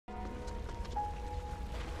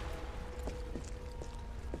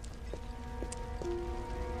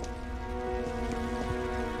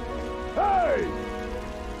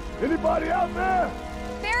Anybody out there?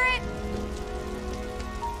 Barrett!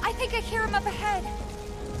 I think I hear him up ahead.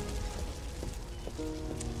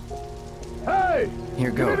 Hey! Here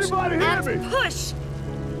goes. Can anybody hear me? And push!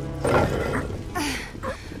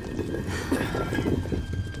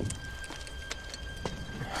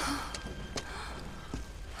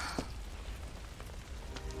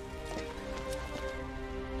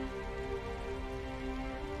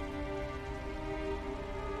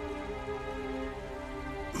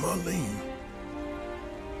 Marlene.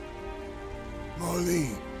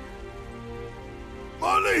 Marlene.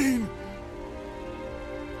 Marlene!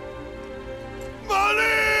 Marlene!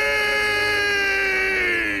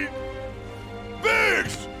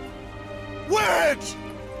 Biggs! Wedge!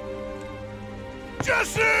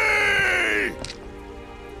 Jesse!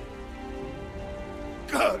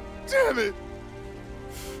 God damn it!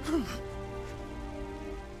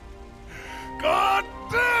 God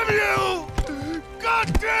damn you! God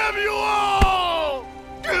damn you all!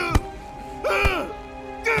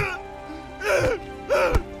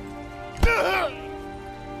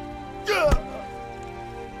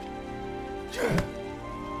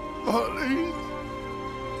 Marlene.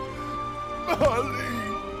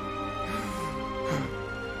 Marlene.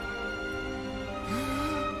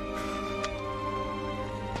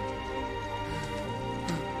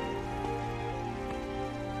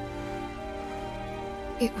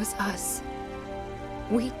 It was us.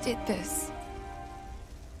 We did this.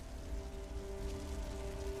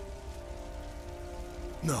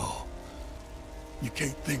 No. You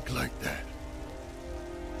can't think like that.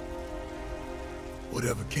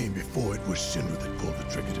 Whatever came before it was Shinra that pulled the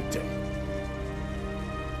trigger today.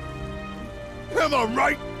 Am I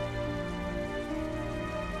right?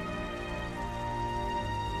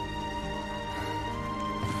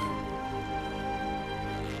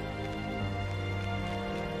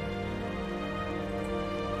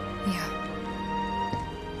 Yeah.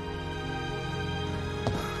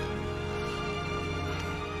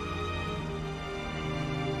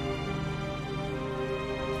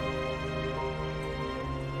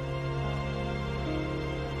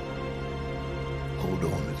 Hold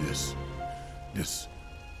on to this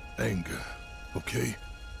anger, okay?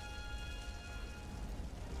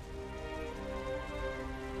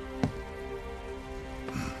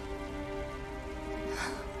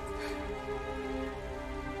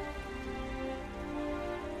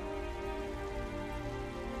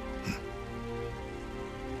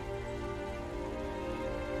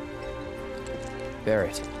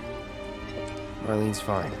 Barrett. Marlene's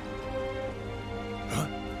fine. Huh?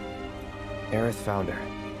 Aerith found her.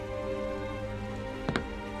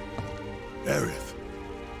 Aerith.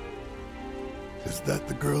 Is that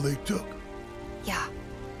the girl they took? Yeah.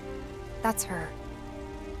 That's her.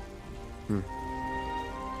 The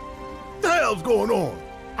hell's going on?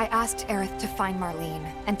 I asked Aerith to find Marlene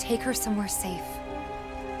and take her somewhere safe.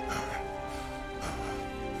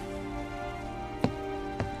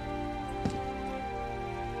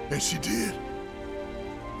 And she did?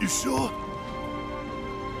 You sure?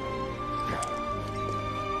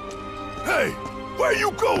 Hey, where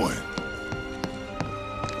you going?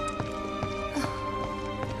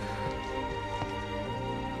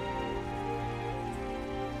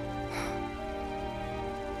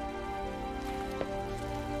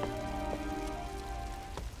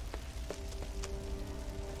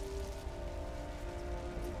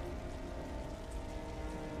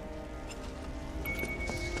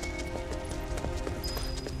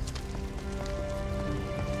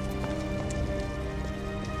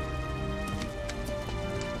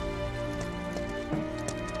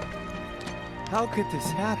 How could this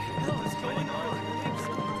happen?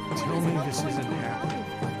 Tell me this isn't happening.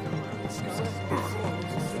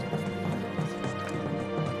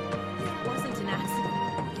 It wasn't an accident.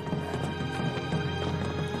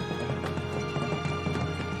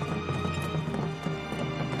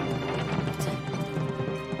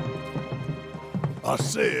 I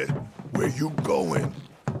said, where you going?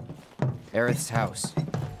 Aerith's house.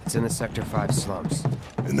 It's in the Sector 5 slums.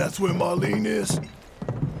 And that's where Marlene is?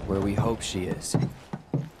 Where we hope she is.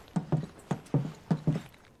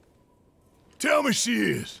 Tell me she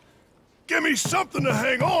is. Give me something to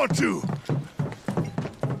hang on to.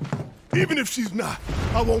 Even if she's not,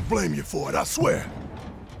 I won't blame you for it, I swear.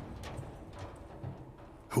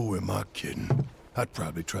 Who am I kidding? I'd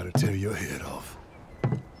probably try to tear your head off.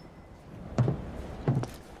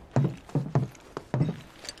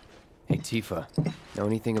 Hey, Tifa. Know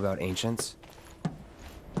anything about ancients?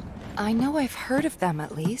 I know I've heard of them,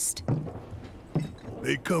 at least.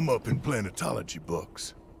 They come up in planetology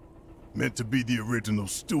books. Meant to be the original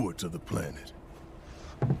stewards of the planet.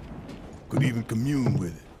 Could even commune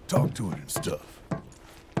with it, talk to it and stuff.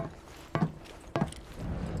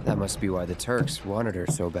 That must be why the Turks wanted her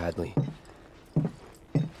so badly.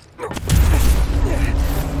 Within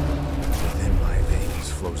my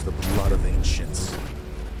veins flows the blood of ancients.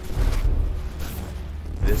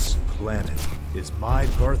 This planet is my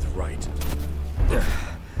birthright.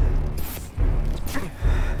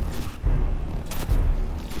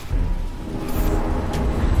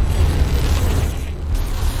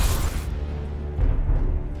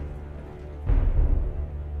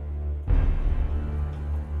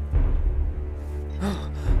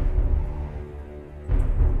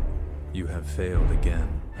 You have failed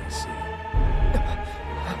again, I see.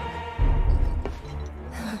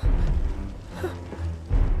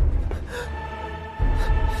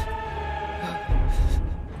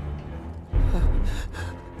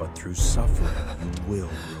 But through suffering, you will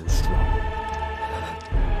grow strong.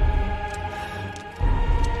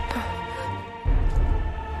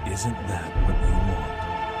 Isn't that what you want?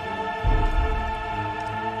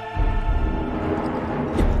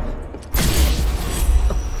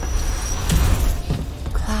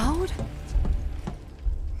 Cloud?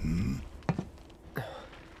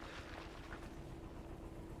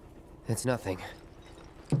 It's nothing.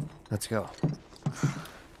 Let's go.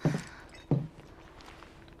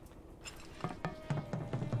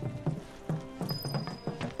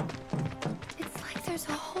 It's like there's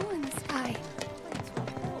a hole in the sky.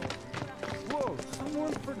 Whoa,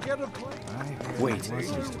 someone forget a plate. Wait.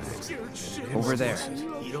 Over there.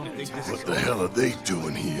 What the hell are they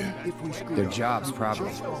doing here? Their jobs,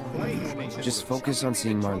 probably. Just focus on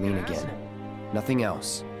seeing Marlene again. Nothing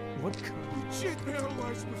else. What kind? Shit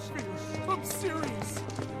paralyzed with fear. I'm serious.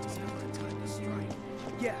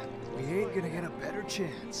 Yeah, we ain't gonna get a better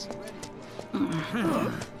chance. They'll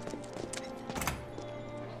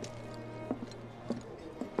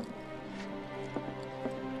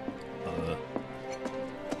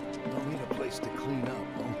need a place to clean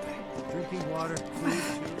up, won't they? Drinking water, food,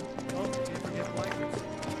 too. Oh, can't forget blankets.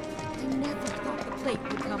 I never thought the plate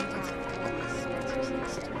would come down.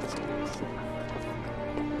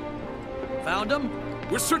 Found him?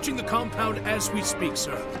 We're searching the compound as we speak,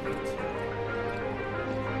 sir.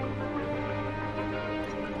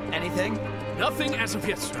 Anything? Nothing as of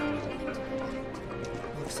yet, sir.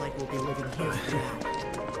 Looks like we'll be living here forever.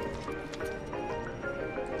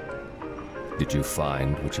 Did you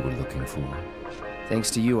find what you were looking for? Thanks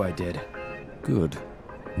to you, I did. Good.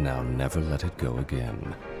 Now never let it go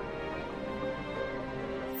again.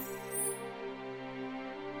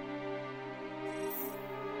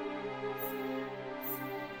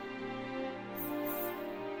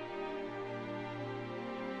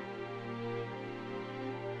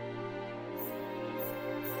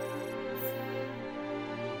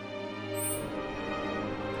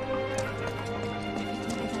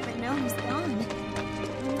 He's gone.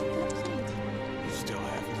 You still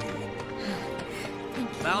have me.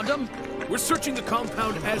 Found him? We're searching the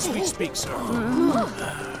compound as we speak, sir. Hundreds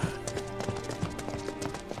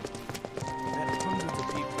of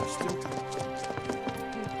people are still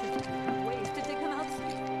Ways to dig him out.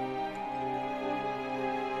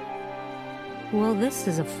 Well, this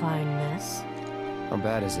is a fine mess. How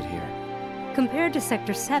bad is it here? Compared to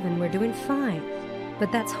Sector 7, we're doing fine.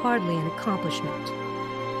 But that's hardly an accomplishment.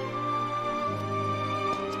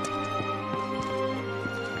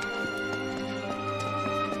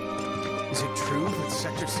 Is it true that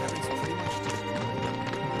Sector 7's pretty much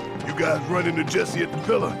dead? You guys run into Jesse at the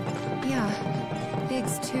pillar? Yeah,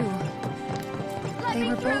 Biggs too. They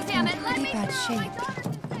were both in pretty bad shape.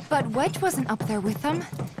 But Wedge wasn't up there with them.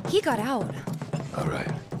 He got out. All right.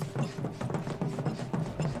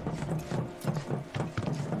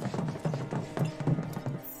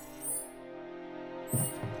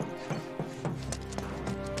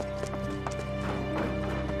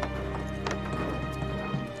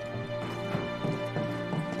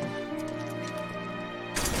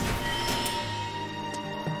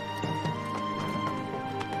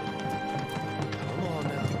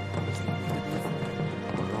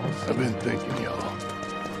 I've been thinking, y'all.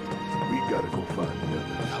 We gotta go find the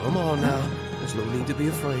others. Come on now. There's no need to be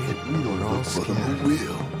afraid. We don't look for them, who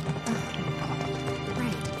will?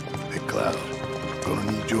 Right. Hey, Cloud. Gonna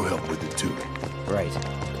need your help with it, too. Right.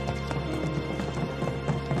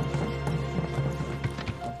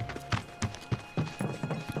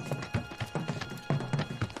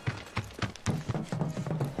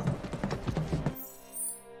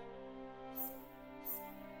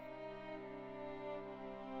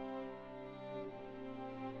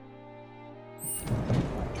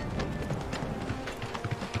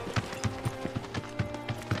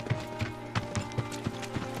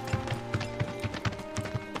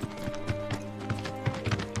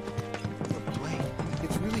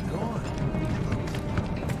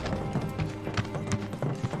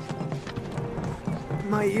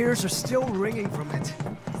 My ears are still ringing from it.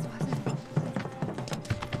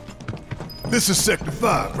 This is Sector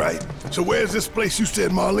 5, right? So where's this place you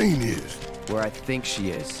said Marlene is? Where I think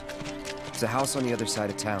she is. It's a house on the other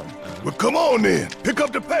side of town. Well, come on then. Pick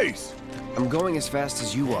up the pace. I'm going as fast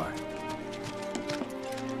as you are.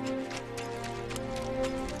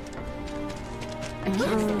 And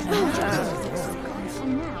now,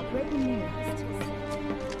 breaking news.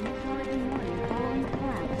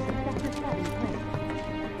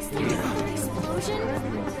 Explosion?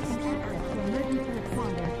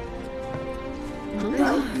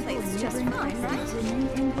 Plate's just fine, right?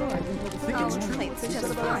 Plate's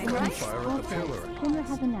just fine, right?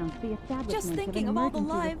 Just thinking of all the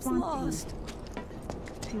lives lost.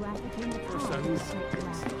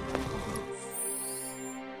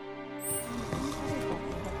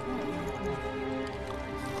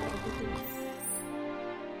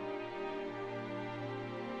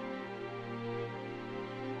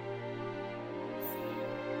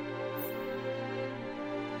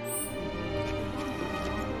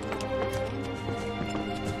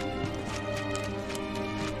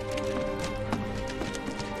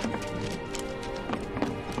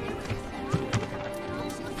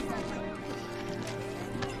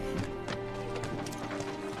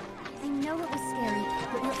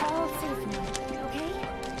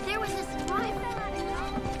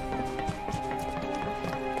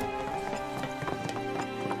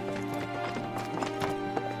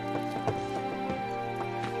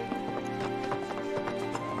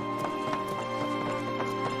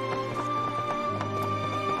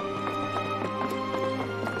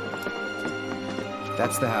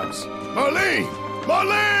 That's the house. Marlene!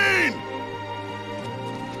 Marlene!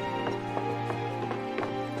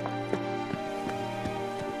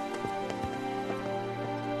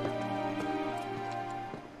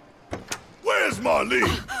 Where's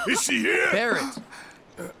Marlene? Is she here? Barrett!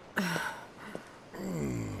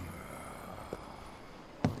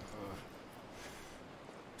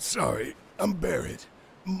 Sorry, I'm Barrett.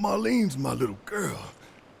 Marlene's my little girl.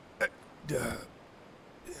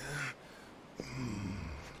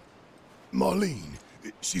 Marlene,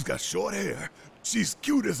 she's got short hair. She's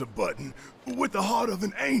cute as a button, with the heart of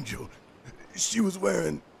an angel. She was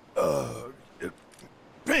wearing,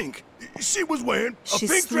 pink. She was wearing a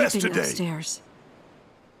pink dress today. Upstairs.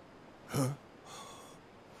 Huh?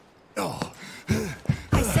 Oh.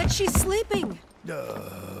 I said she's sleeping.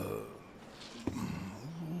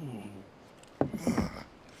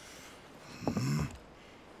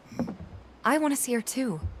 I want to see her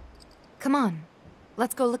too. Come on,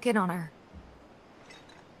 let's go look in on her.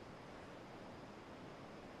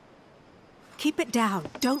 Keep it down.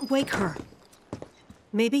 Don't wake her.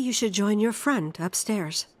 Maybe you should join your friend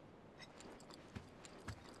upstairs.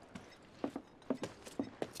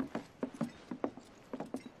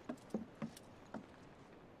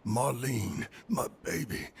 Marlene, my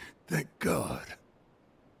baby. Thank God.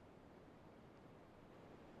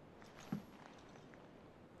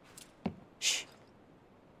 Shh.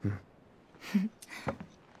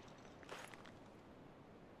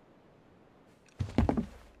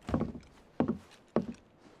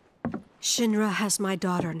 Shinra has my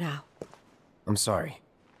daughter now. I'm sorry.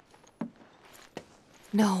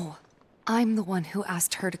 No, I'm the one who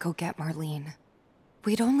asked her to go get Marlene.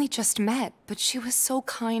 We'd only just met, but she was so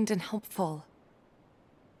kind and helpful.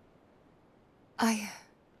 I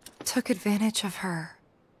took advantage of her.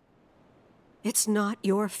 It's not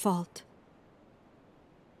your fault.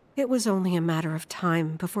 It was only a matter of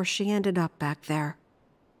time before she ended up back there.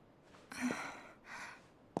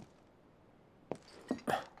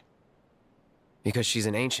 Because she's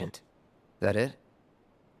an ancient. That it?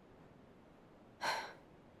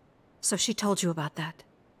 So she told you about that.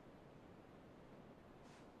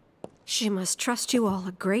 She must trust you all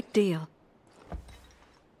a great deal.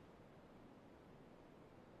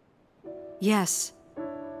 Yes,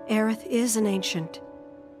 Aerith is an ancient.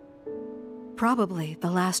 Probably the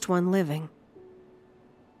last one living.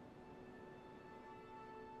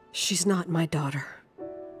 She's not my daughter.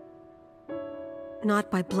 Not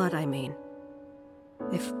by blood, I mean.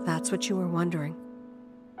 If that's what you were wondering.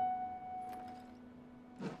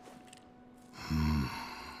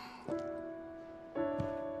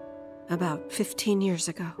 About 15 years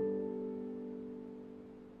ago.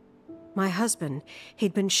 My husband,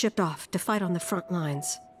 he'd been shipped off to fight on the front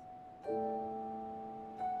lines.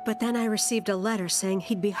 But then I received a letter saying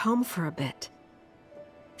he'd be home for a bit.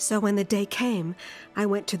 So when the day came, I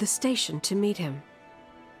went to the station to meet him.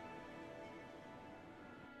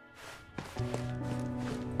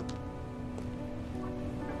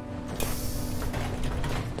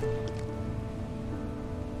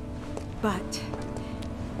 But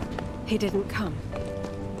he didn't come.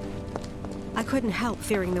 I couldn't help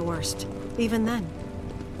fearing the worst, even then.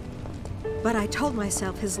 But I told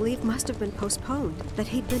myself his leave must have been postponed, that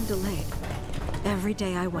he'd been delayed. Every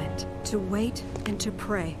day I went, to wait and to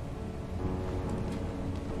pray.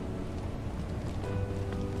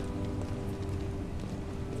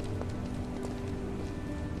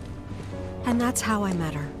 And that's how I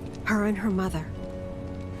met her and her mother.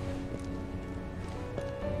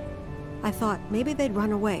 I thought maybe they'd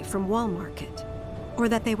run away from Wall Market, or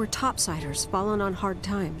that they were topsiders fallen on hard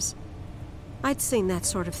times. I'd seen that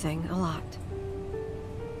sort of thing a lot.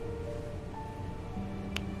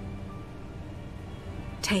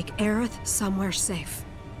 Take Aerith somewhere safe.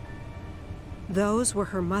 Those were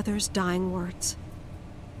her mother's dying words.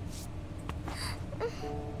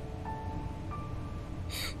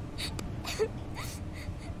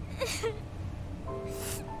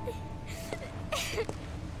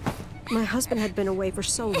 My husband had been away for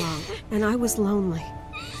so long, and I was lonely.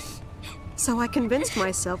 So I convinced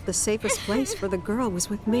myself the safest place for the girl was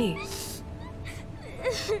with me.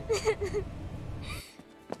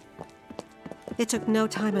 It took no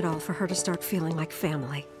time at all for her to start feeling like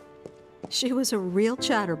family. She was a real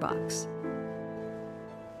chatterbox.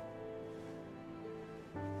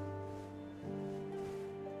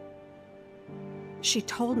 She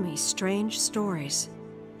told me strange stories,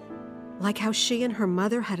 like how she and her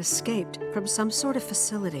mother had escaped from some sort of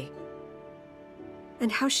facility,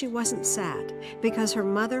 and how she wasn't sad because her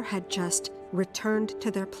mother had just returned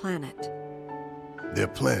to their planet. Their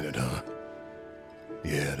planet, huh?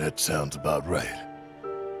 Yeah, that sounds about right.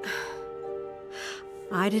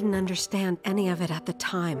 I didn't understand any of it at the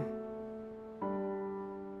time.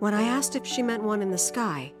 When I asked if she meant one in the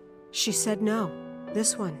sky, she said no.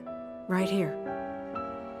 This one, right here.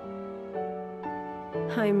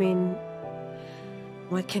 I mean,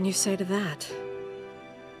 what can you say to that?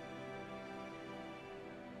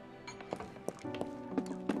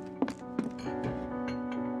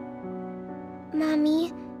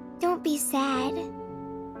 Mommy, don't be sad.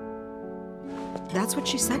 That's what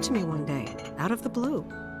she said to me one day, out of the blue.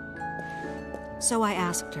 So I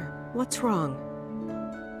asked her, what's wrong?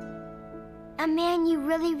 A man you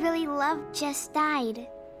really, really loved just died.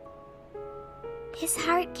 His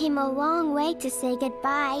heart came a long way to say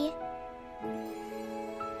goodbye.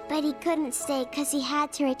 But he couldn't stay because he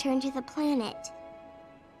had to return to the planet.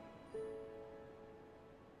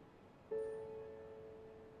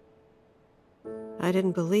 I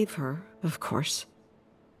didn't believe her, of course.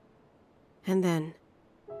 And then,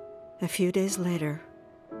 a few days later,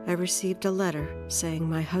 I received a letter saying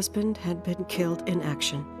my husband had been killed in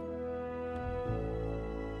action.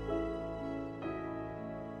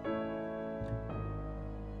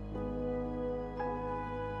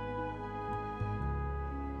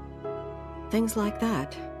 Things like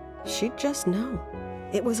that, she'd just know.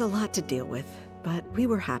 It was a lot to deal with, but we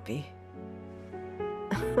were happy.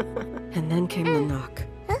 And then came the knock.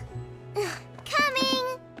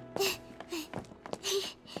 Coming!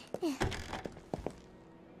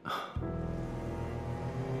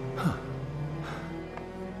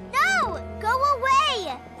 No! Go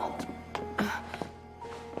away!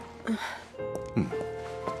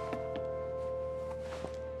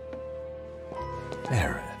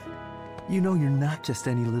 Aerith, you know you're not just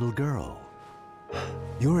any little girl.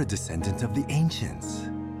 You're a descendant of the Ancients.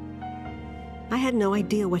 I had no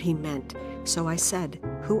idea what he meant, so I said,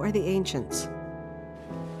 "Who are the Ancients?"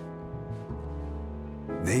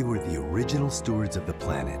 They were the original stewards of the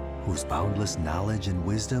planet, whose boundless knowledge and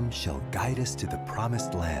wisdom shall guide us to the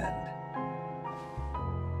Promised Land.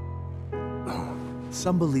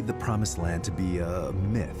 Some believe the Promised Land to be a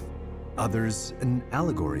myth, others an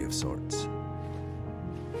allegory of sorts.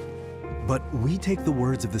 But we take the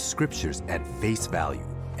words of the scriptures at face value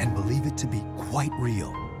and believe it to be quite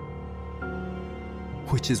real.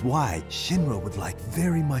 Which is why Shinra would like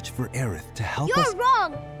very much for Aerith to help us— You're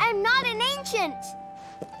wrong! I'm not an ancient!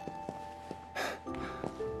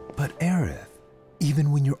 But Aerith,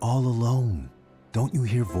 even when you're all alone, don't you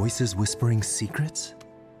hear voices whispering secrets?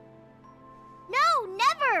 No,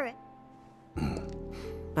 never!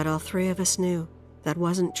 But all three of us knew that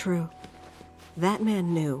wasn't true. That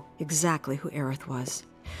man knew exactly who Aerith was,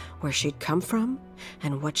 where she'd come from,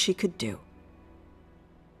 and what she could do.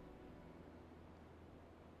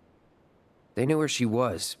 They knew where she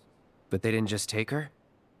was, but they didn't just take her?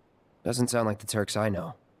 Doesn't sound like the Turks I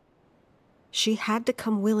know. She had to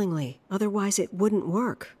come willingly, otherwise it wouldn't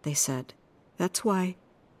work, they said. That's why,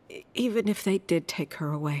 even if they did take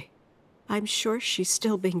her away, I'm sure she's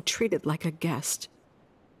still being treated like a guest.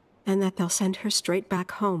 And that they'll send her straight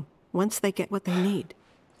back home once they get what they need.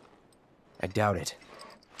 I doubt it.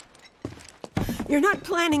 You're not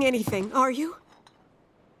planning anything, are you?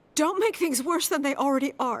 Don't make things worse than they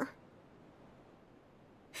already are.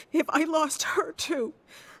 If I lost her too,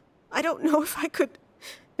 I don't know if I could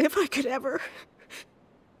ever.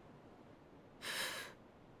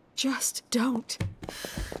 Just don't.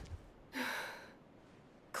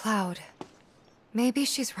 Cloud, maybe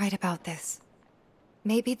she's right about this.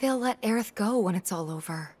 Maybe they'll let Aerith go when it's all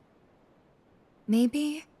over.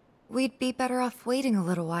 Maybe we'd be better off waiting a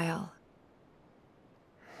little while.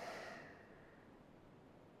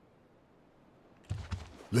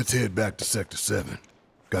 Let's head back to Sector 7.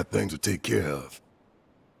 Got things to take care of.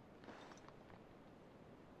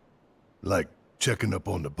 Like checking up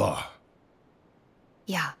on the bar.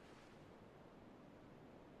 Yeah.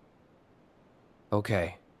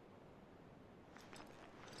 Okay.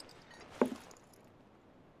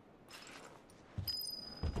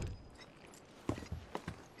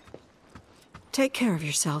 Take care of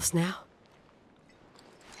yourselves now.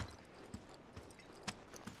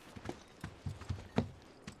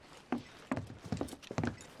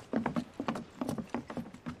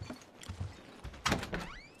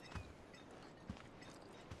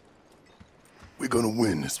 We're gonna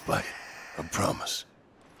win this fight. I promise.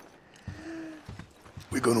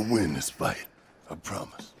 We're gonna win this fight. I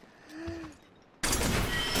promise.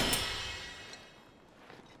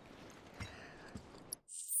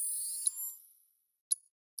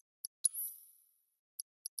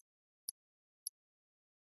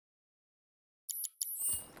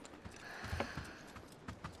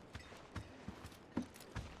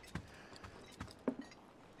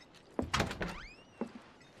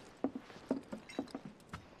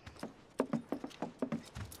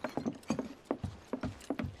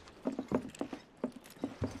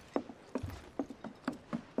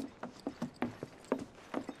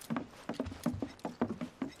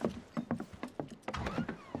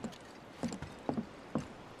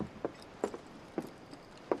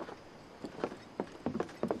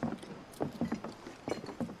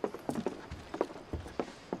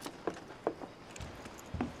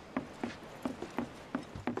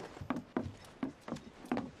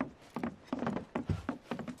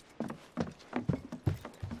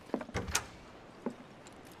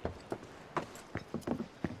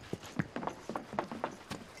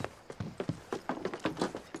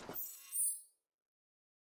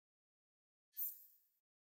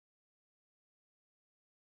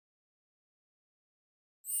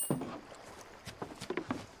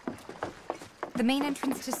 The main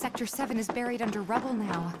entrance to Sector 7 is buried under rubble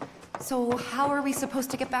now. So how are we supposed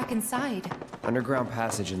to get back inside? Underground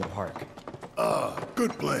passage in the park.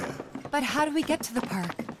 Good plan. But how do we get to the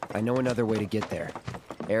park? I know another way to get there.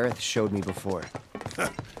 Aerith showed me before.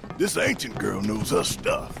 This ancient girl knows her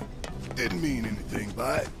stuff. Didn't mean anything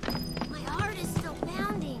by it. My heart is still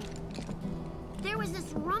pounding. There was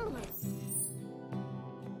this rumbling.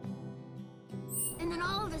 And then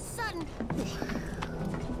all of a sudden...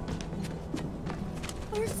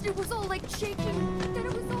 First it was all like shaking, then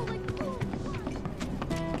it was all like...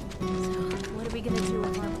 So, what are we gonna do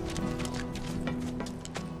with her?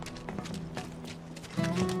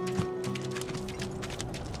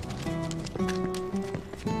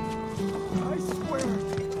 I swear,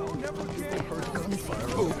 I'll never get her gunfire.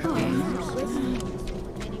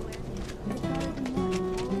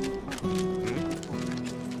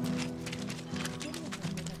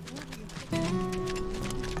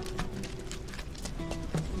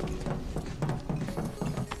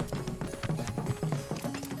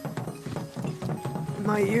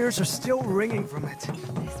 My ears are still ringing from it.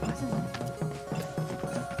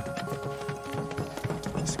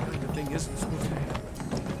 This kind of thing isn't supposed to happen.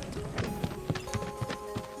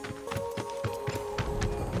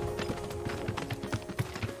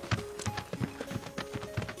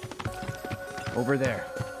 Over there.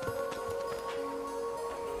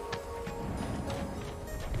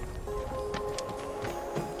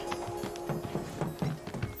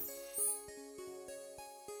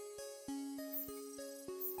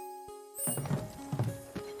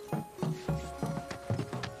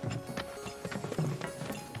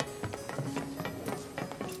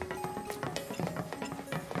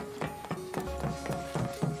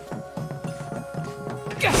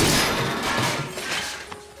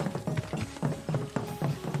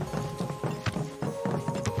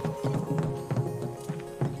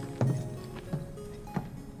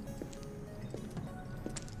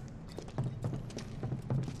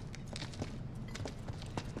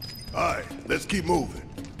 All right, let's keep moving.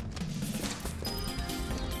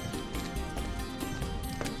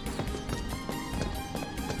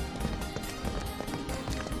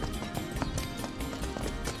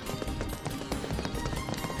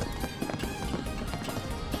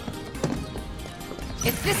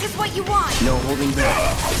 If this is what you want, No holding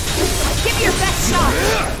back. give it your best shot.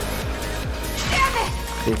 Damn it!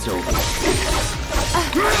 It's over.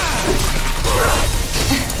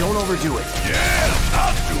 Don't overdo it. Yeah,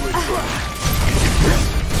 I'll do it.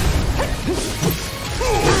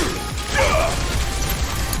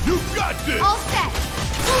 You got this. All set.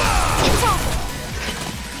 It's over.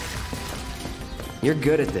 You're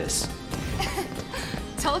good at this.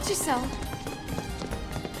 Told you so.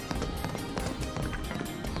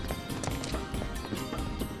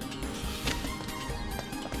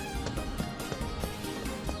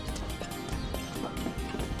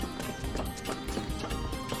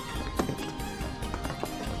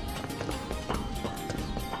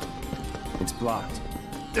 It's blocked.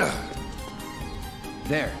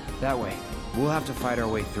 There, that way. We'll have to fight our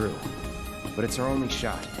way through. But it's our only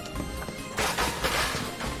shot.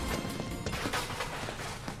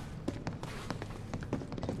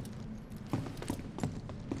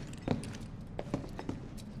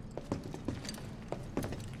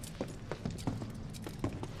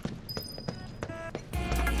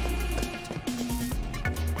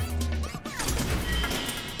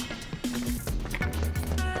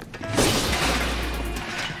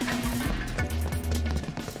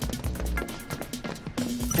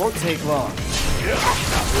 Won't take long. Yeah,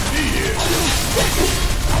 not with me here.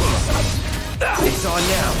 It's on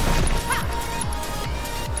now.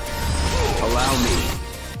 Allow me.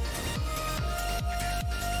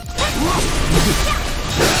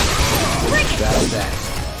 That's that.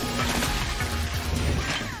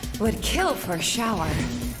 Would kill for a shower.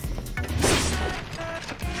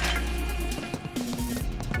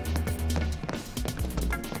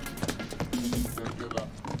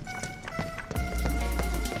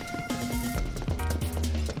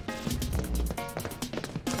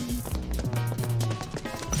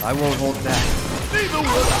 I won't hold back. Neither will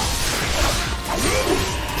I.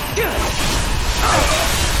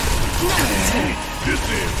 This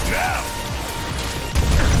is now.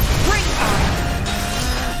 Bring on.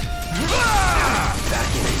 Back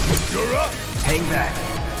in. You're up. Hang back.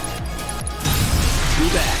 Do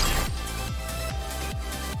that.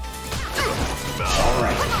 All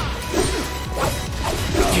right.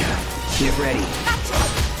 Get ready.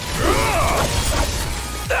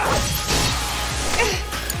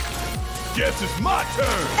 Guess it's my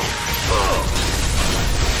turn.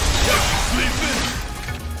 Got you sleeping?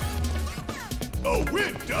 Oh,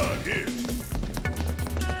 we're done here.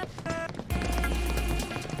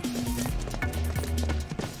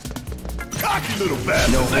 Cocky little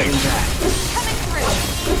bastard. No holding back. Coming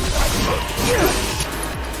through.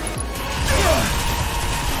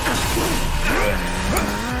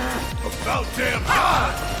 About damn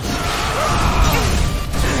time.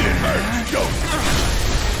 It hurts. Go.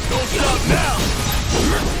 Don't stop now!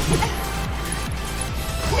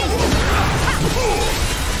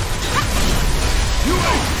 You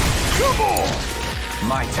ain't... Come on!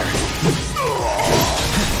 My turn.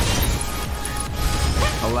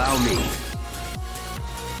 Allow me.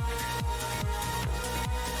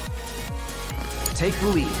 Take the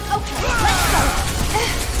lead. Okay, let's go.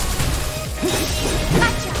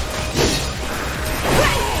 Gotcha.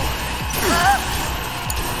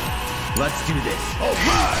 Let's do this. All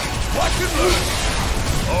right! Watch and learn!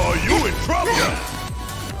 Oh, you in trouble!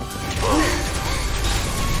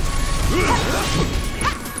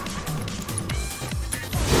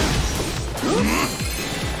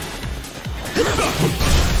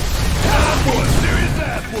 Time for a serious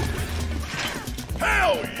ass whooping!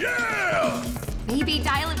 Hell yeah! Maybe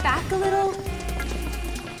dial it back a little?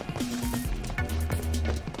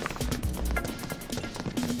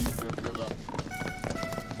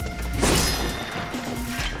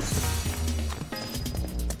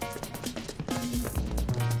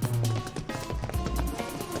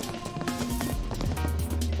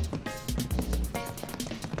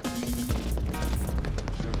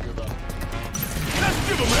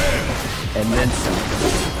 And then some.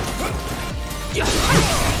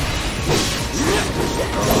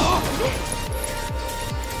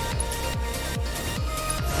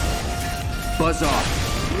 Buzz off.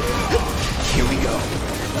 Here we go.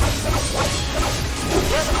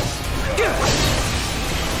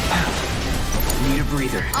 Need a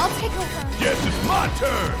breather. I'll take over. Guess it's my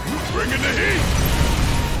turn. Bring in the heat.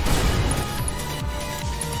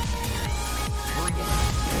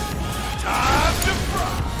 Time to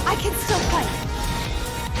fry. I can still fight.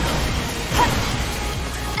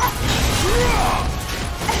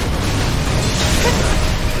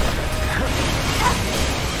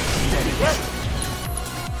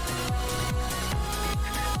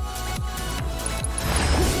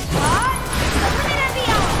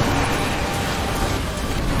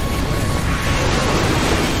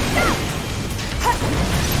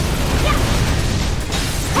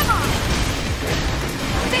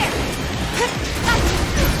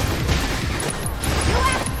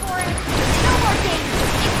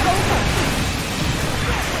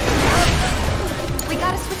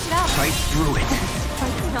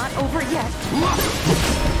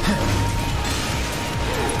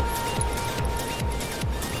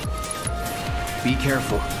 Be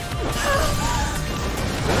careful.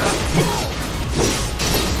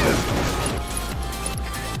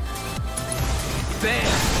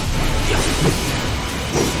 Bam!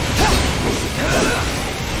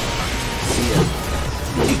 See ya.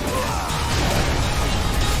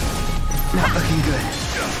 Not looking good.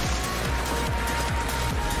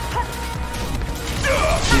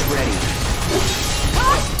 Get ready.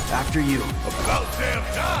 After you. About damn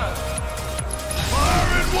time!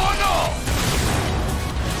 Fire in one all!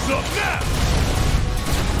 Up now!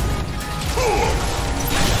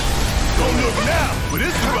 Don't look now, but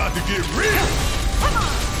it's about to get real!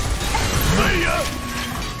 See ya!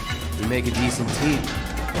 We make a decent team.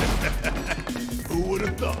 Who would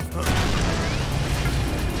have thought, huh?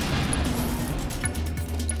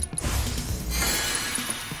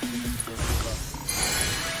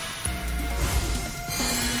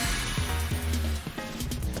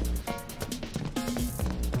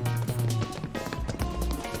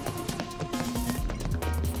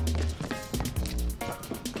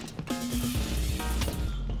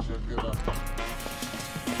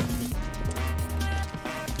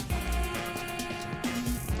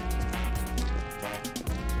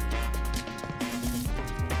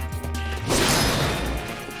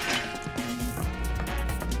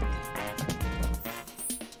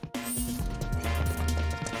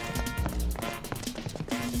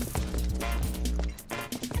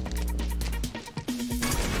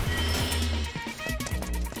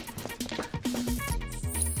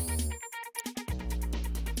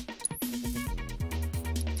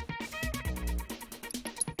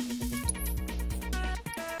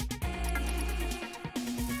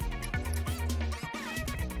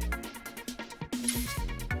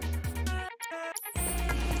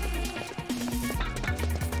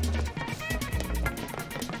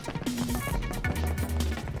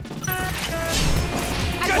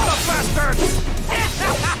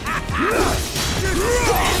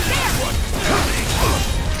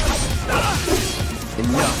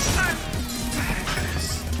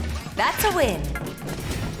 That's a win.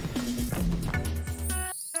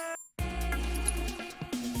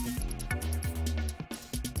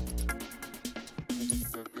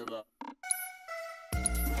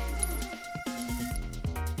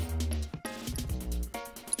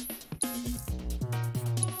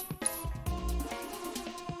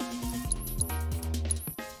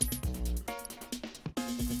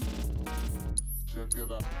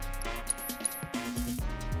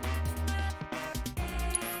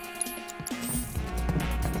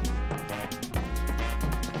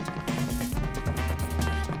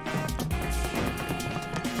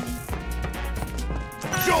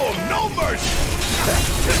 Show him no mercy!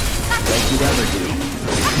 Like you'd ever do.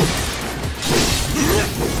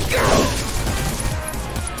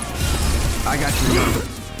 I got your number.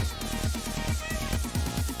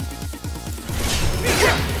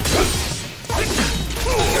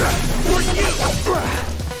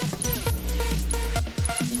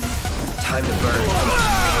 Time to burn.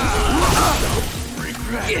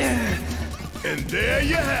 Regret. And there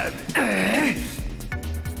you have it.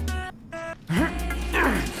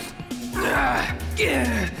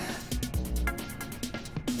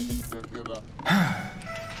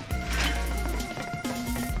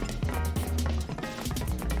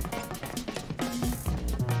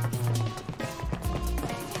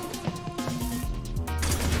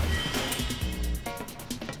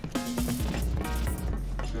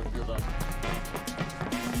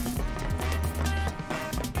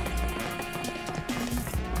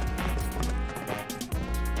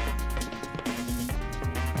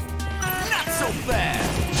 So bad.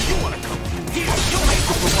 You want to come through here? You'll make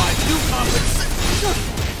to provide new compensation.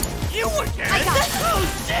 You again? Oh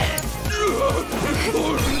shit!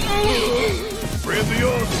 Friends of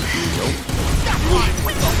yours? That's right.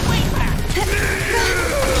 We go way back.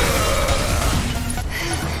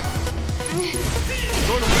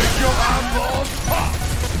 Gonna make your eyeballs pop.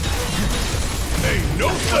 Ain't no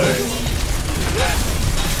thing.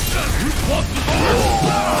 What's the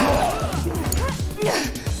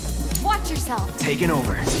Watch yourself. Taking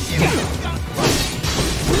over.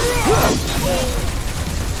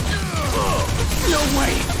 No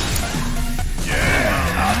way.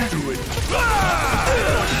 Yeah, I'll do it.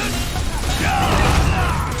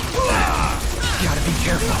 Gotta be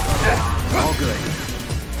careful. All good.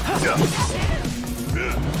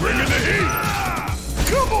 Bring in the heat.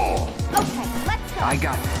 Come on. Okay, let's go. I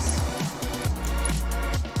got this.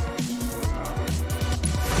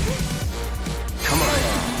 Come on.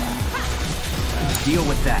 Deal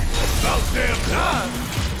with that. About damn time.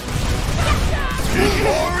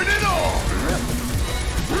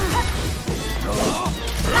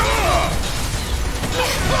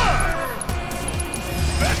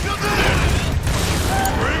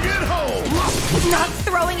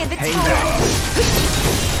 in the Hang tower!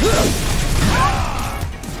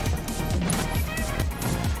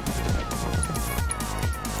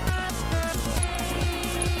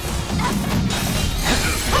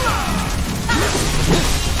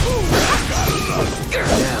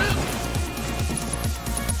 Now.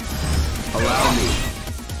 Allow me.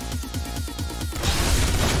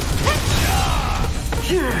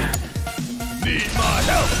 Need my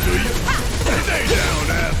help, do you? Stay down,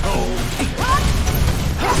 asshole!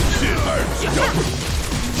 Shit hurts, don't it?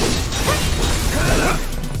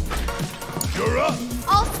 You're up?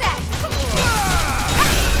 All set!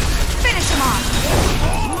 Finish him off!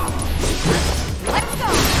 Let's go!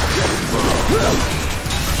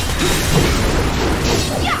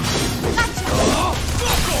 Yeah! Gotcha!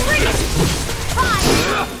 Freeze! Fine!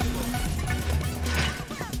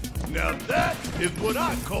 Now that is what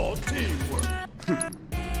I call teamwork.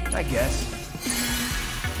 I guess.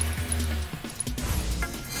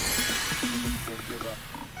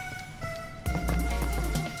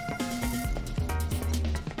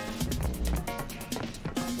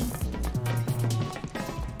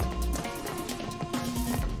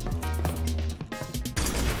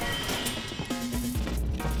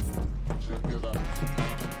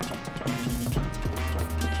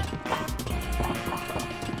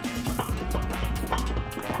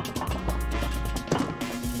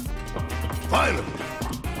 Finally!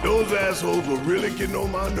 Those assholes were really getting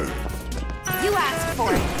on my nerves. You asked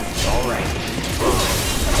for it. All right.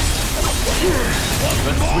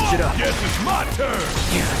 Let's switch it up. Guess it's my turn.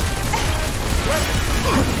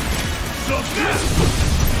 Success!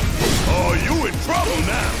 Oh, you in trouble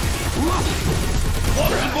now.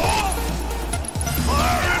 What's more?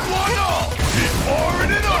 Firing one all. He's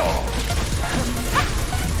pouring it all.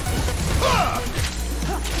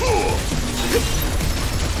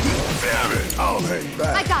 Damn it! I'll hang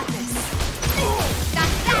back. I got this.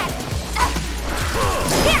 That's that.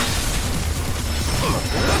 Yeah.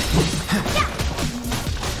 Yeah.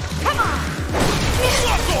 Come on.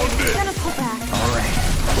 Suck on this. Gonna pull back. All right.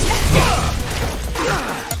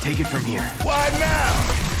 Take it from here. Why now?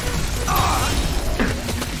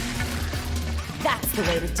 That's the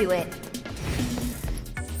way to do it.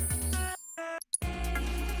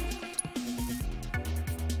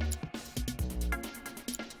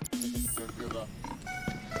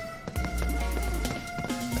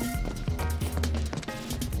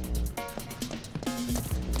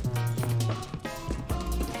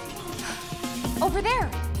 Over there!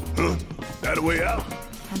 Huh? That a way out?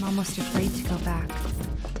 I'm almost afraid to go back.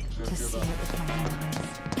 To see it with my own eyes.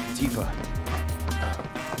 Tifa.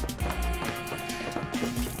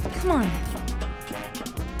 Come on.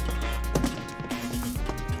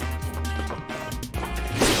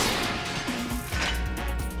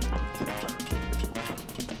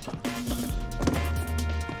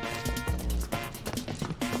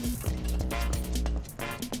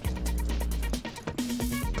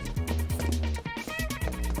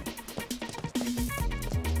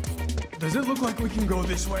 Does it look like we can go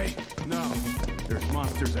this way? No. There's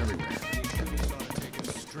monsters everywhere.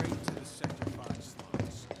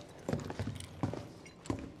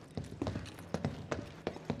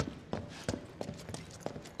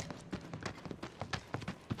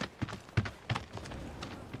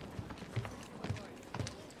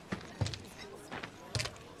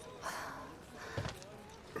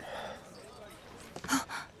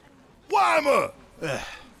 Weimer!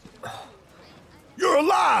 You're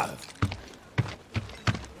alive!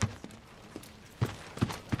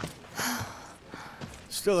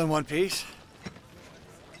 Still in one piece?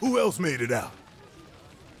 Who else made it out?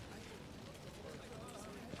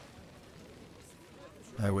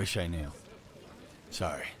 I wish I knew.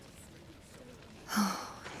 Sorry.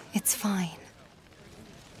 It's fine.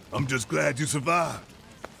 I'm just glad you survived.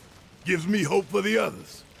 Gives me hope for the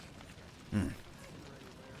others.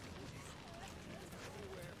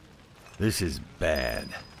 This is bad.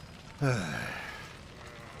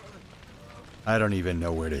 I don't even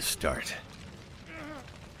know where to start.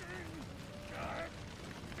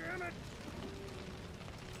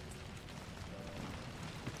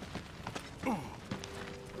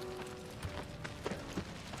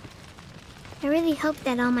 I really hope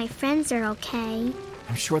that all my friends are okay.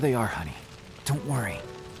 I'm sure they are, honey. Don't worry.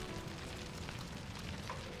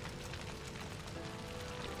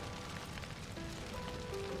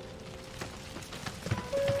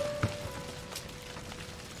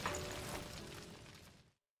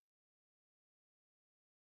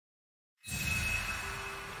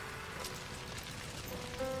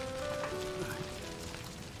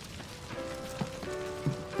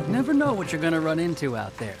 Never know what you're gonna run into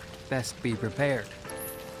out there. Best be prepared.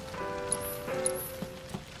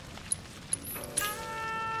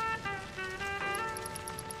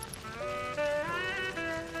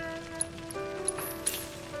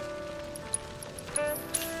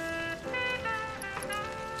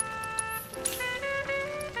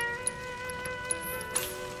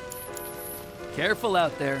 Careful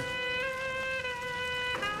out there.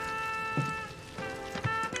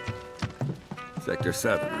 Sector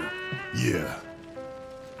 7, huh? Yeah.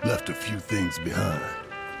 Left a few things behind.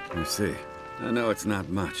 You see. I know it's not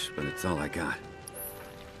much, but it's all I got.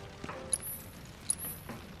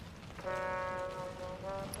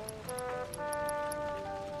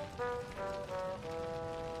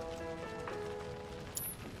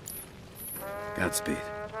 Godspeed.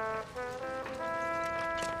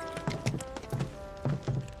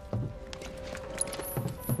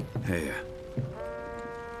 Hey,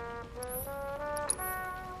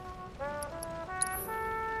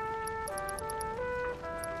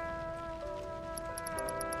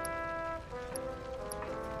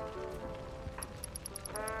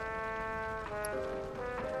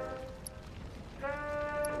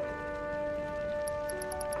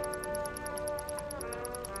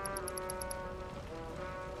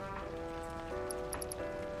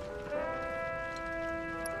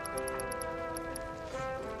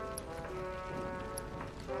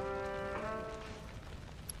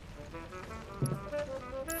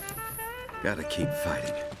 gotta keep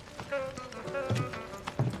fighting.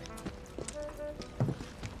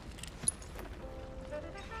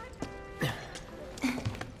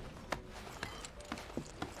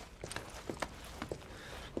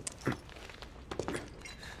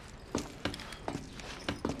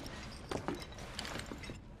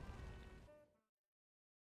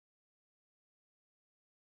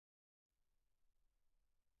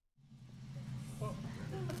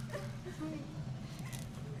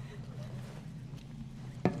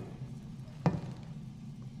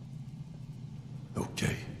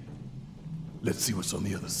 Okay. Let's see what's on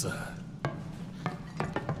the other side.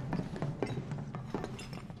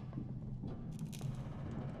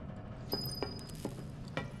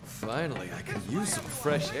 Finally, I could use some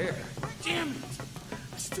fresh air. Damn it!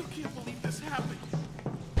 I still can't believe this happened.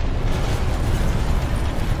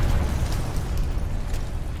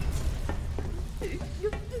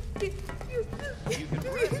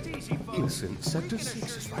 Listen, Sector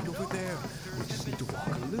 6 is right over there. We just need to walk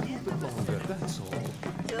a little bit longer, that's all.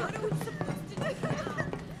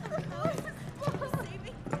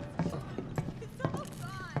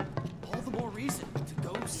 All the more reason to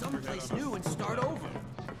go someplace new and start over.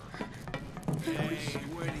 Hey,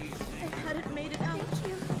 where do you think? I hadn't made it out. Thank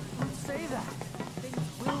you. Don't say that. Things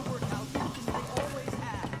will work out because they always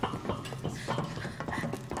have.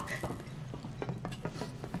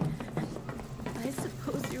 I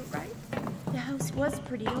suppose you're right. The house was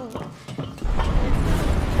pretty old.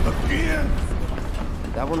 Again?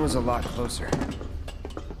 That one was a lot closer.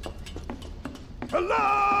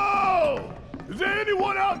 Hello? Is there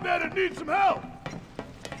anyone out there that needs some help?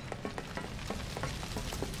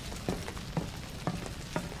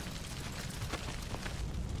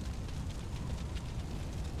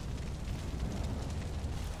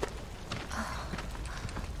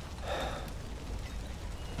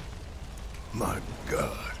 My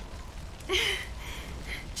God.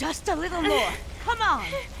 Just a little more. Come on.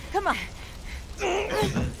 Come on.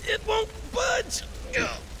 It won't budge.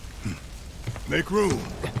 Make room.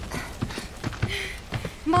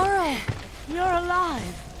 Morrow! You're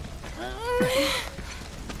alive.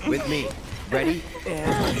 With me. Ready?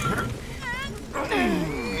 And...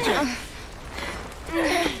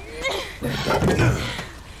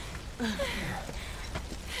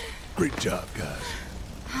 Great job, guys.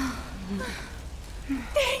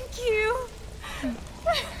 Thank you.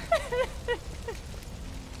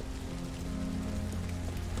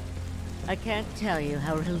 I can't tell you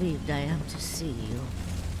how relieved I am to see you.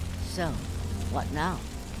 So, what now?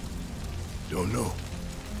 Don't know.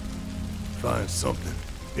 Find something,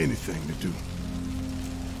 anything to do.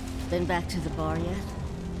 Been back to the bar yet?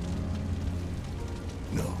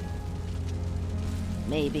 No.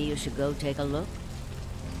 Maybe you should go take a look?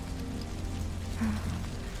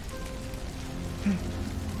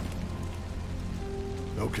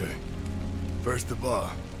 Okay. First the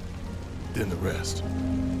bar, then the rest.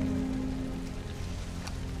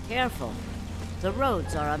 Careful. The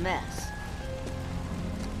roads are a mess.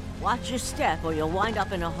 Watch your step or you'll wind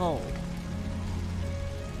up in a hole.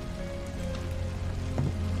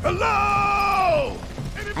 Hello!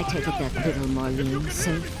 I take it that little Marlene's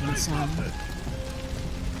safe and sound.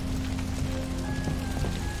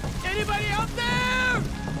 Anybody out there?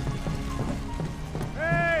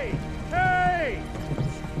 Hey! Hey!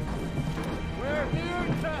 We're here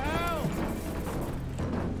to help.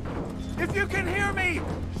 If you can hear me,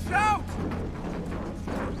 shout!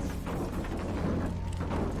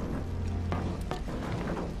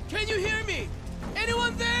 Can you hear me?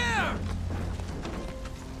 Anyone there?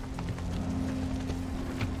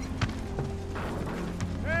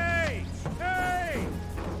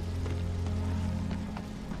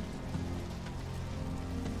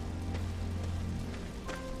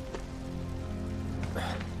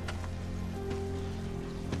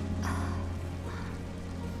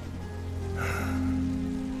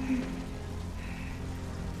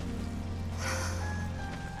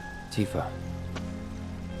 Tifa.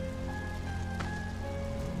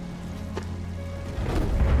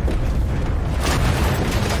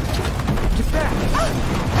 Get back!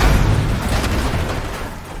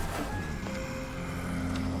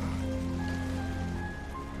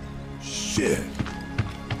 Shit.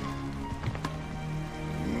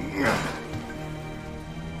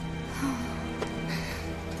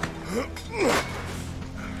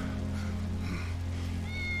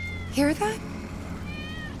 Hear that?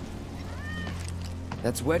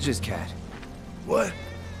 That's Wedge's cat. What?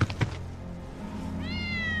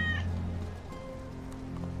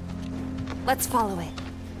 Let's follow it.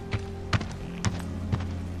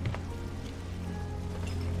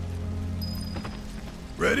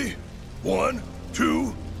 Ready? 1,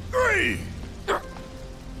 2, 3!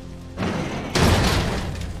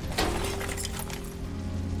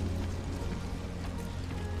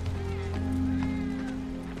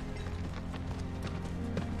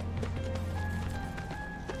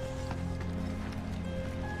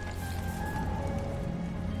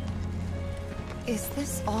 Is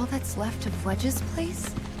this all that's left of Wedge's place?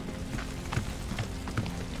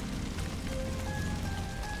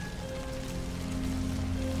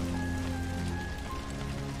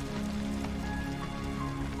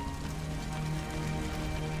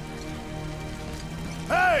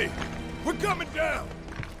 Hey! We're coming down!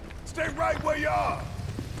 Stay right where you are!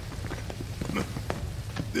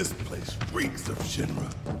 This place reeks of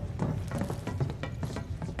Shinra.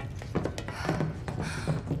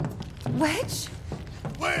 Wedge?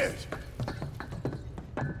 Wedge!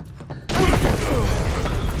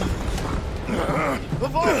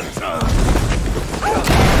 Of all time!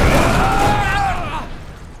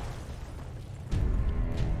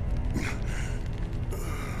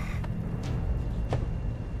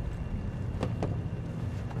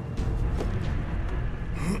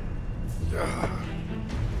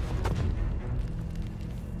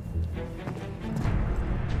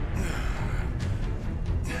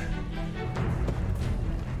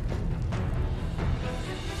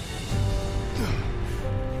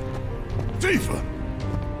 Tifa!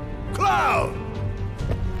 Cloud!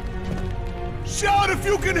 Shout if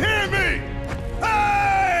you can hear me!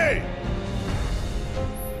 Hey!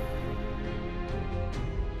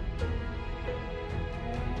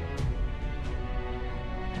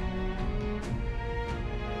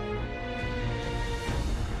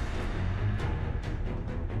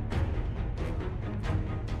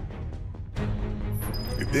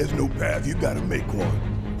 If there's no path, you gotta make one.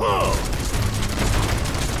 Oh!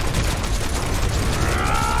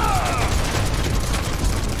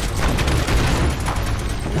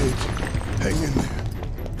 Hang in there.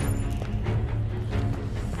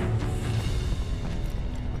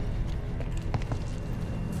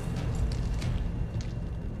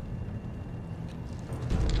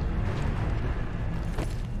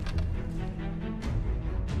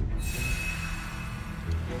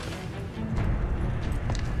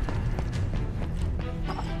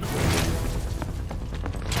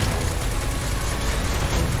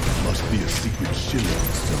 Must be a secret Shinra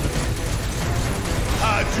facility.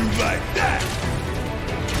 How'd you like that?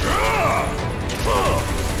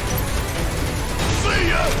 See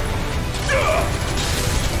ya!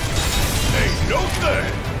 Ain't no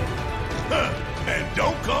thing! And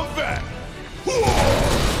don't come back!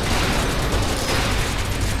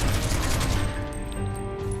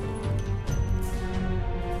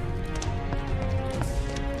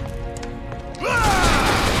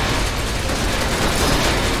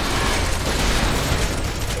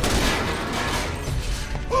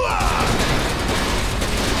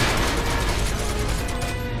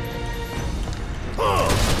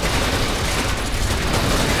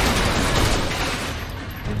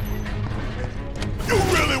 You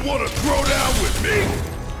really want to throw down with me?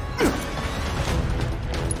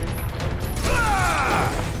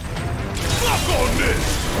 Fuck on this!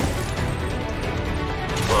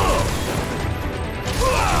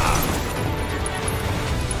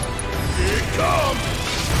 Here it comes!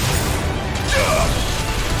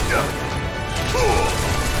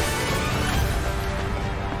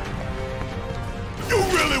 You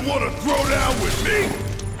really want to throw down with me?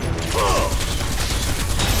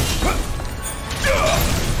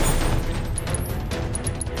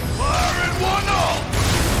 Fire in one all!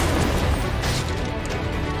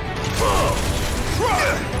 Try!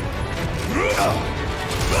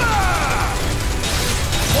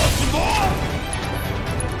 Want some more?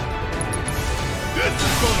 This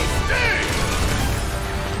is gonna sting!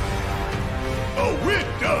 Oh, we're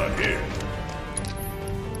done here!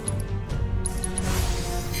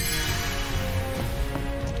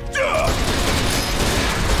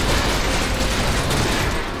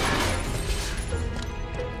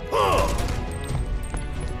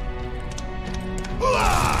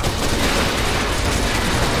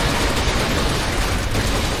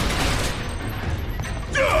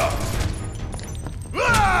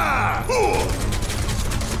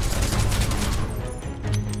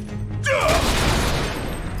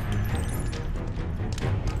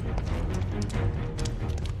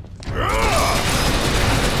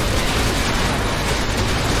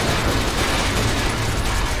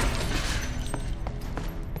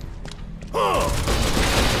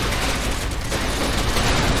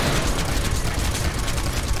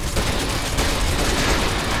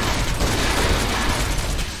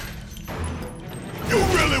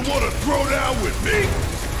 with me?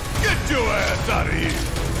 Get your ass out of here!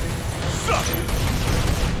 Suck it!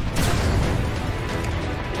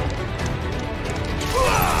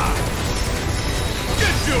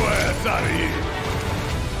 Get your ass out of here!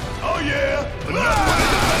 Oh yeah!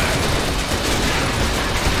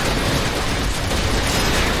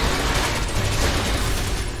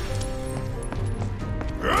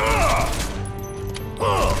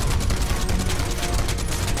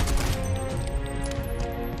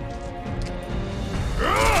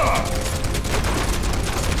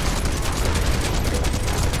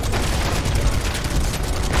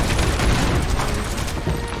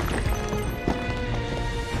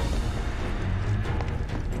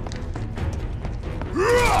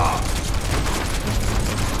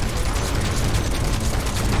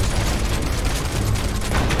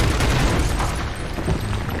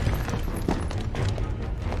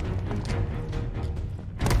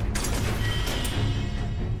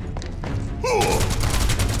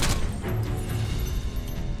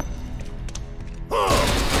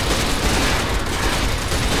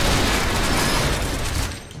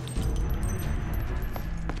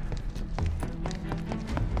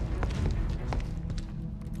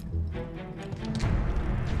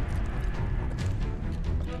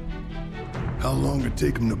 How long it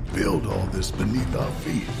take them to build all this beneath our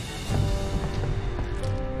feet?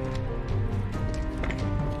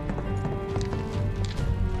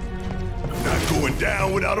 I'm not going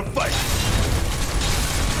down without a fight.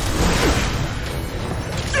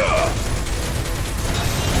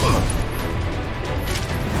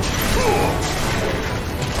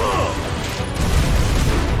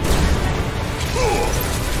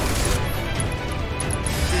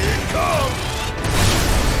 Here it comes!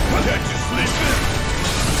 I'll let you sleeping!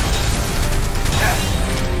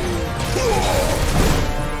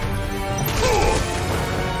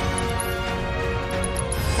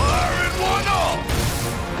 Firing one off!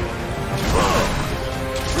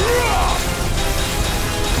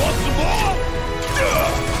 Want some more?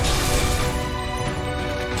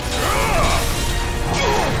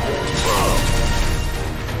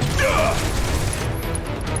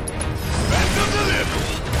 Back to the liver!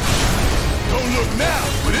 Don't look now,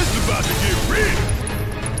 but it's about to get real!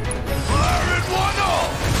 Firing one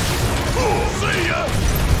off! See ya!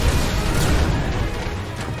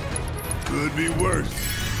 Could be worse.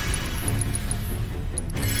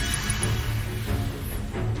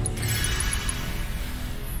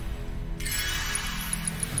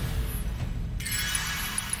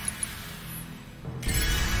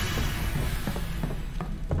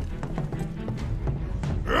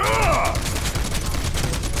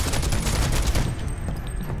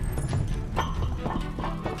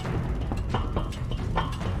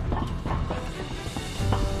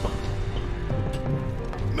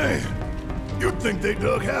 Man, you think they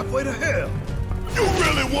dug halfway to hell? You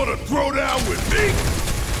really want to throw down with me?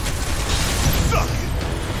 Suck it!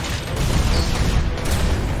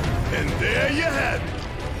 And there you have it.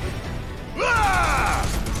 Ah!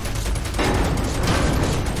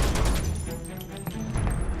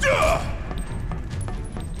 Duh!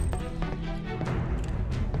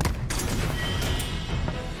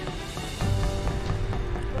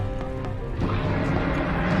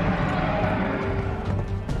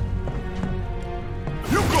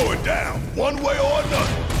 Going down, one way or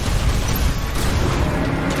another.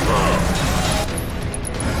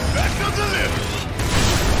 Back to the limit.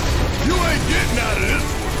 You ain't getting out of this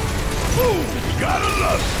one. Ooh, gotta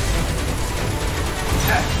love it.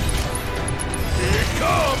 Here it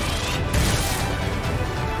comes.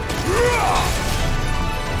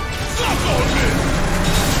 Suck on this.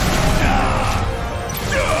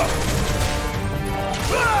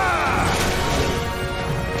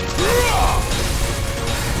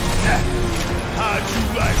 How'd you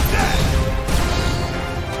like that?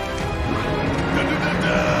 Da, da, da,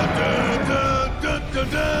 da, da, da, da,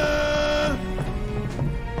 da.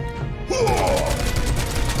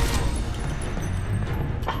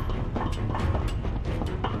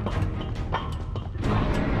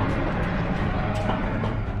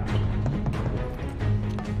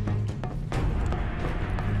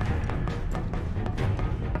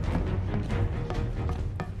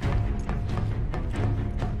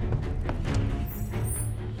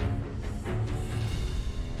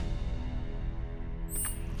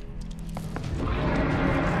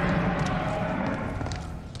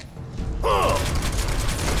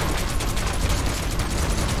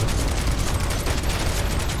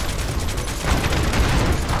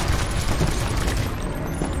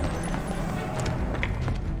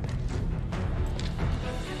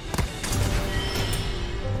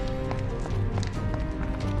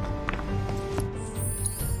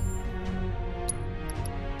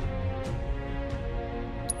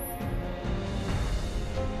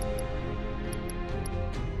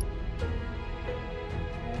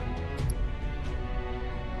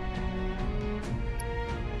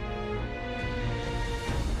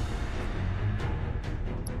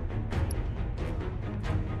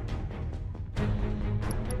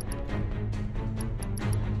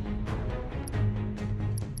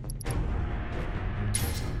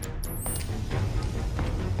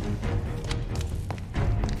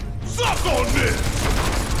 Suck on this!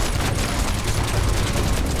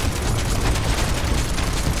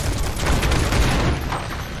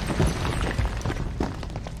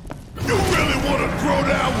 You really want to throw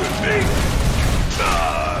down with me?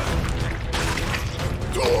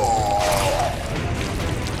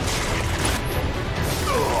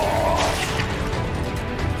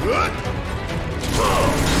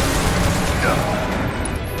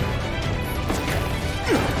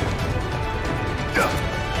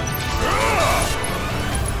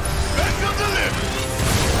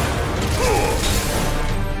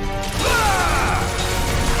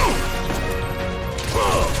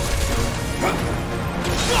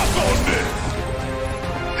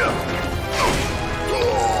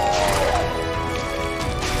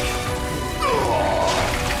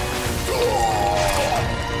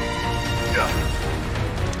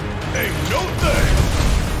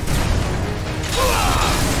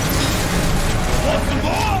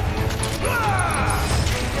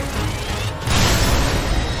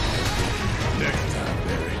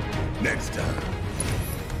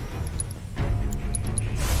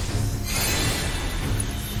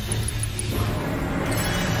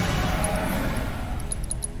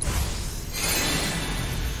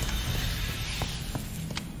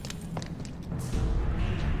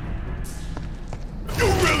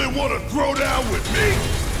 Want to throw down with me?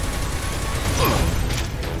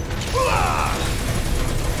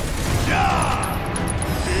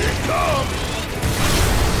 Here it comes!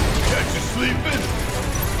 Catch you sleeping?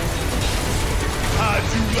 How'd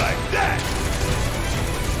you like that?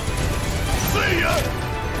 See ya!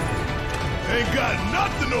 Ain't got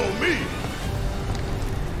nothing on me!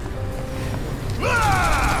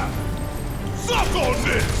 Suck on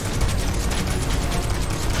this!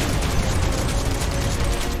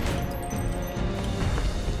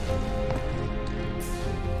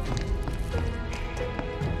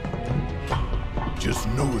 Just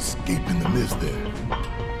no escape in the mist there.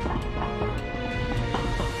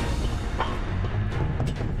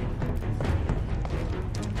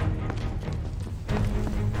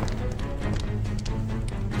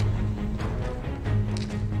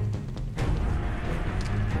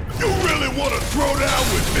 You really want to throw down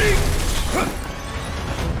with me?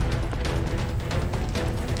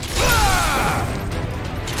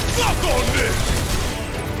 Suck on this!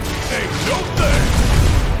 Ain't no thing!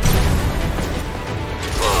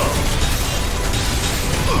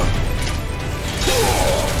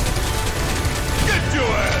 Get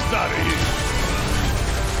your ass out of here!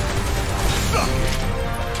 Suck it!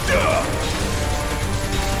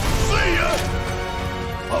 See ya!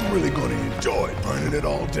 I'm really gonna enjoy burning it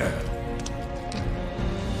all down.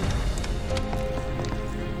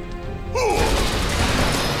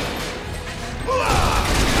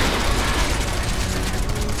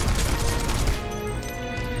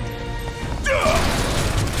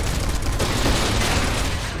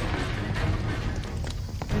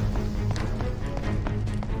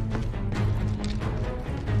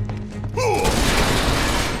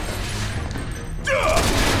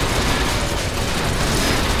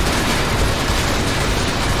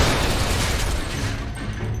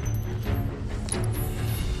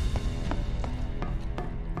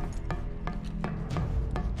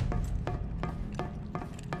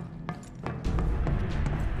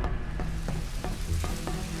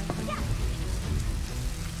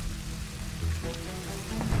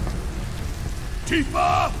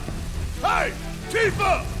 Tifa! Hey!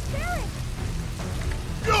 Tifa! Barry!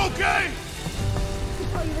 You okay? To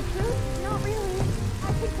tell you the truth, not really.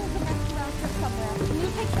 I think there's a mess around here somewhere. Can you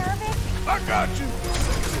take care of it? I got you!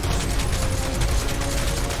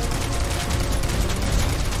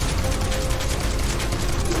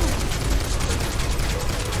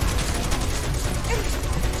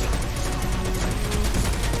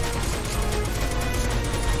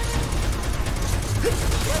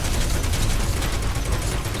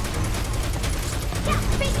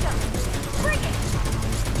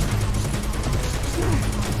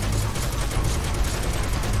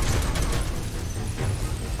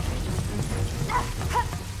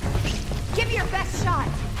 Give me your best shot.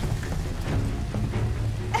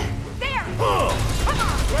 There! Come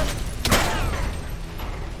on!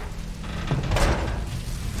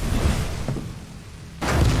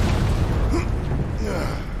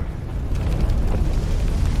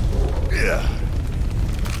 Yeah.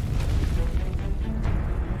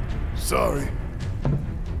 Sorry.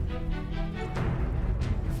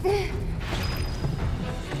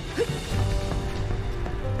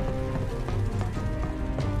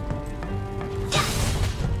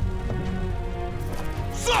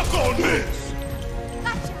 Suck on this!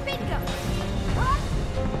 Gotcha, bingo!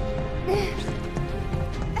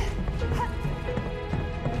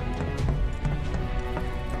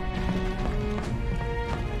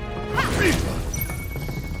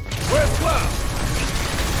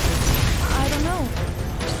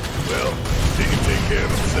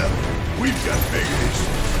 We've got bigger issues.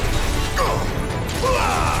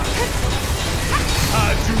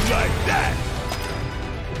 How'd you like that?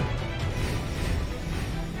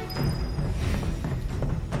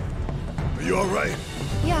 Are you all right?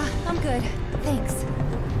 Yeah, I'm good. Thanks.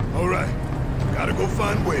 All right. Gotta go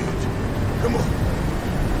find Wedge. Come on.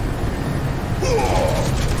 Whoa!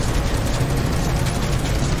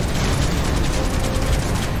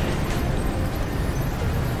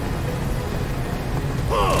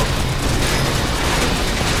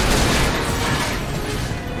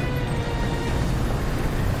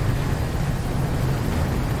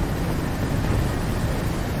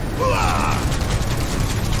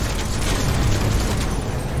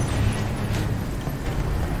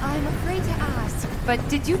 I'm afraid to ask, but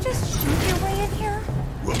did you just shoot your way in here?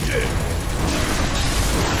 Well, yeah.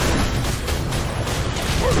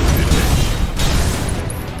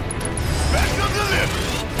 Back up the lift.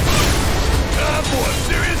 Time for a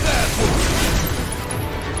serious ass whooping.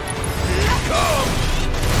 Here it comes.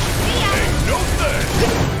 Ain't no thing.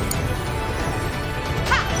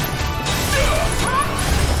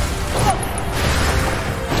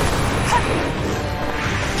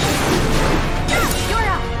 You're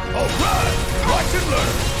up. All right, watch and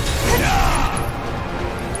learn. Yeah.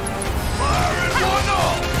 Fire it one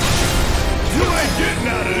off. You ain't getting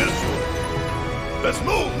out of this one. Let's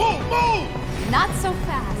move, move, move. Not so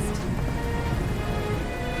fast.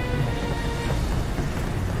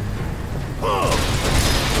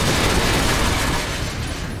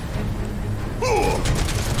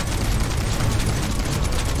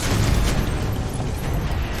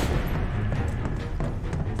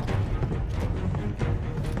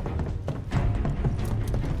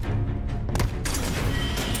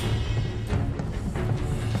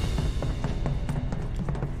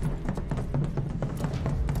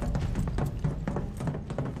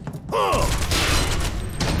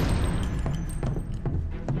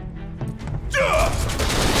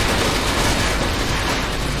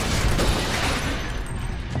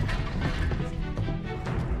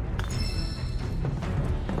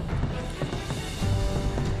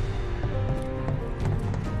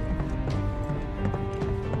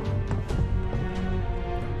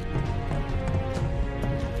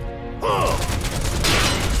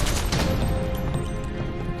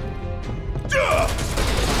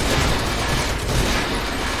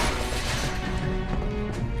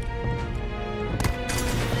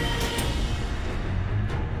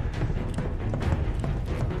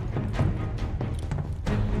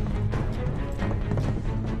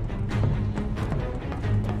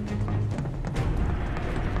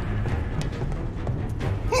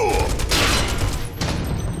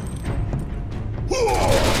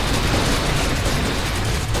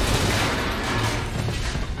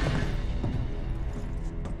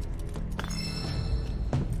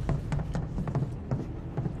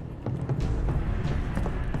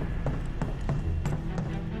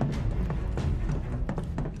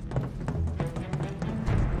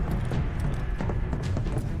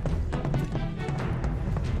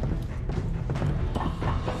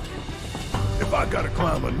 If I gotta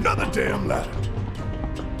climb another damn ladder.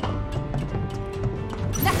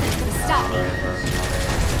 Nothing's gonna stop me.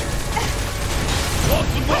 Want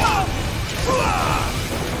some more?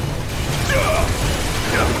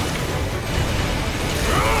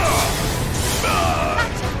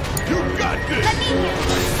 You got this! Let me hear.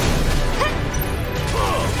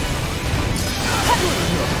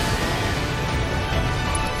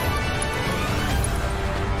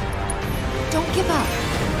 Don't give up.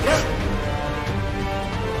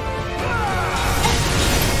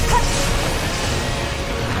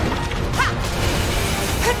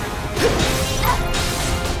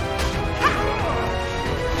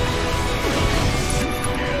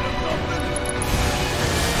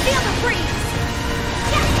 Feel the breeze!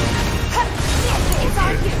 It's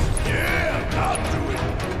on you! Yeah, I'll do it.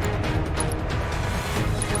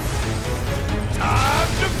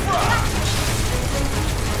 Time to fry!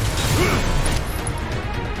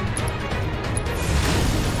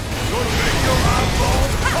 Gonna make your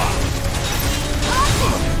eyeballs pop!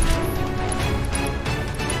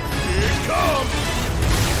 Here it comes!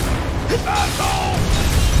 Eyeball!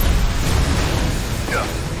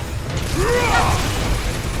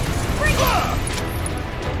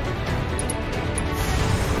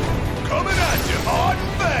 Coming at you hard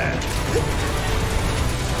and fast!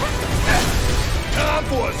 Time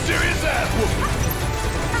for a serious ass whooping!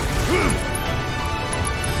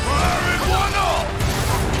 Fire it one off!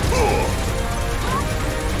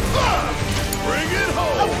 Bring it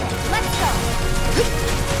home! Let's go!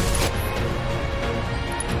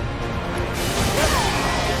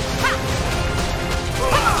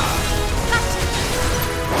 Ha!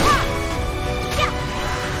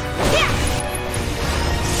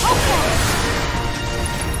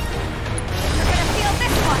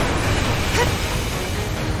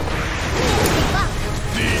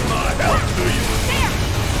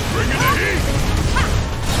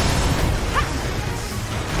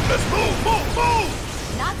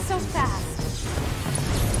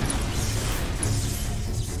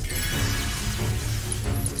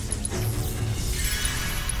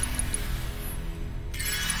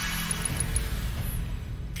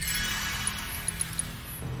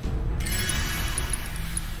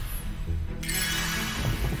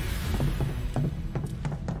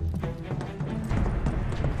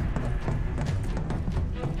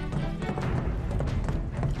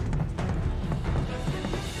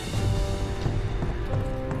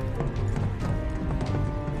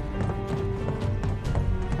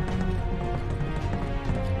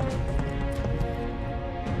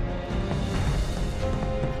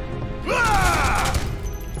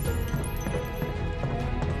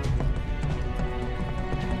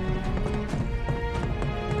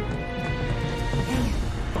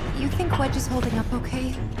 Wedge is holding up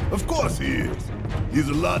okay? Of course he is. He's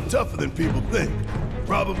a lot tougher than people think.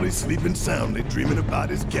 Probably sleeping soundly, dreaming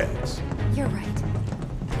about his cats. You're right.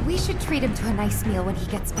 We should treat him to a nice meal when he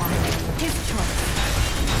gets back. His choice.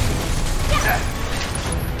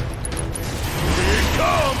 Here it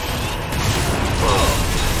comes!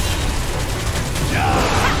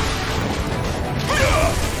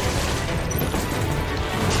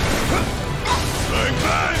 Bang,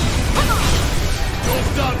 bang! Don't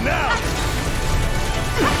stop now!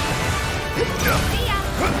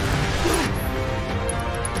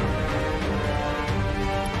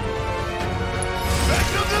 Back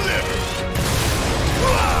to the liver!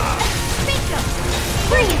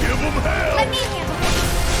 Bring it! Give him hell! Let me handle it!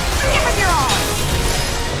 Give him your all!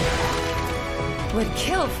 Would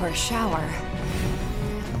kill for a shower.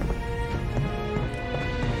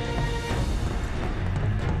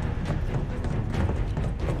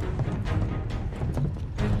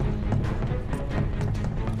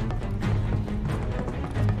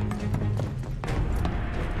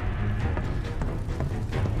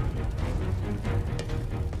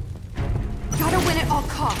 Gotta win at all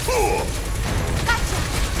costs.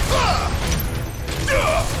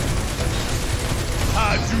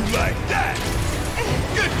 How'd you like that?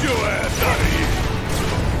 Get your ass out of here!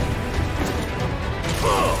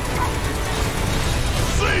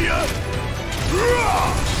 See ya!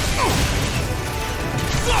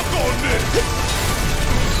 Suck on this!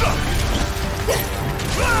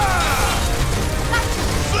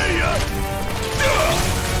 See ya!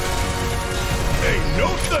 Ain't no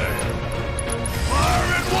thing!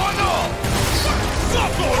 Firing one off!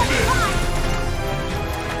 Suck on this!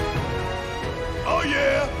 Oh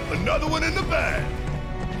yeah, another one in the bag.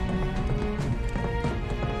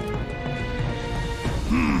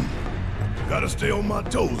 Gotta stay on my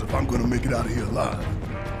toes if I'm gonna make it out of here alive.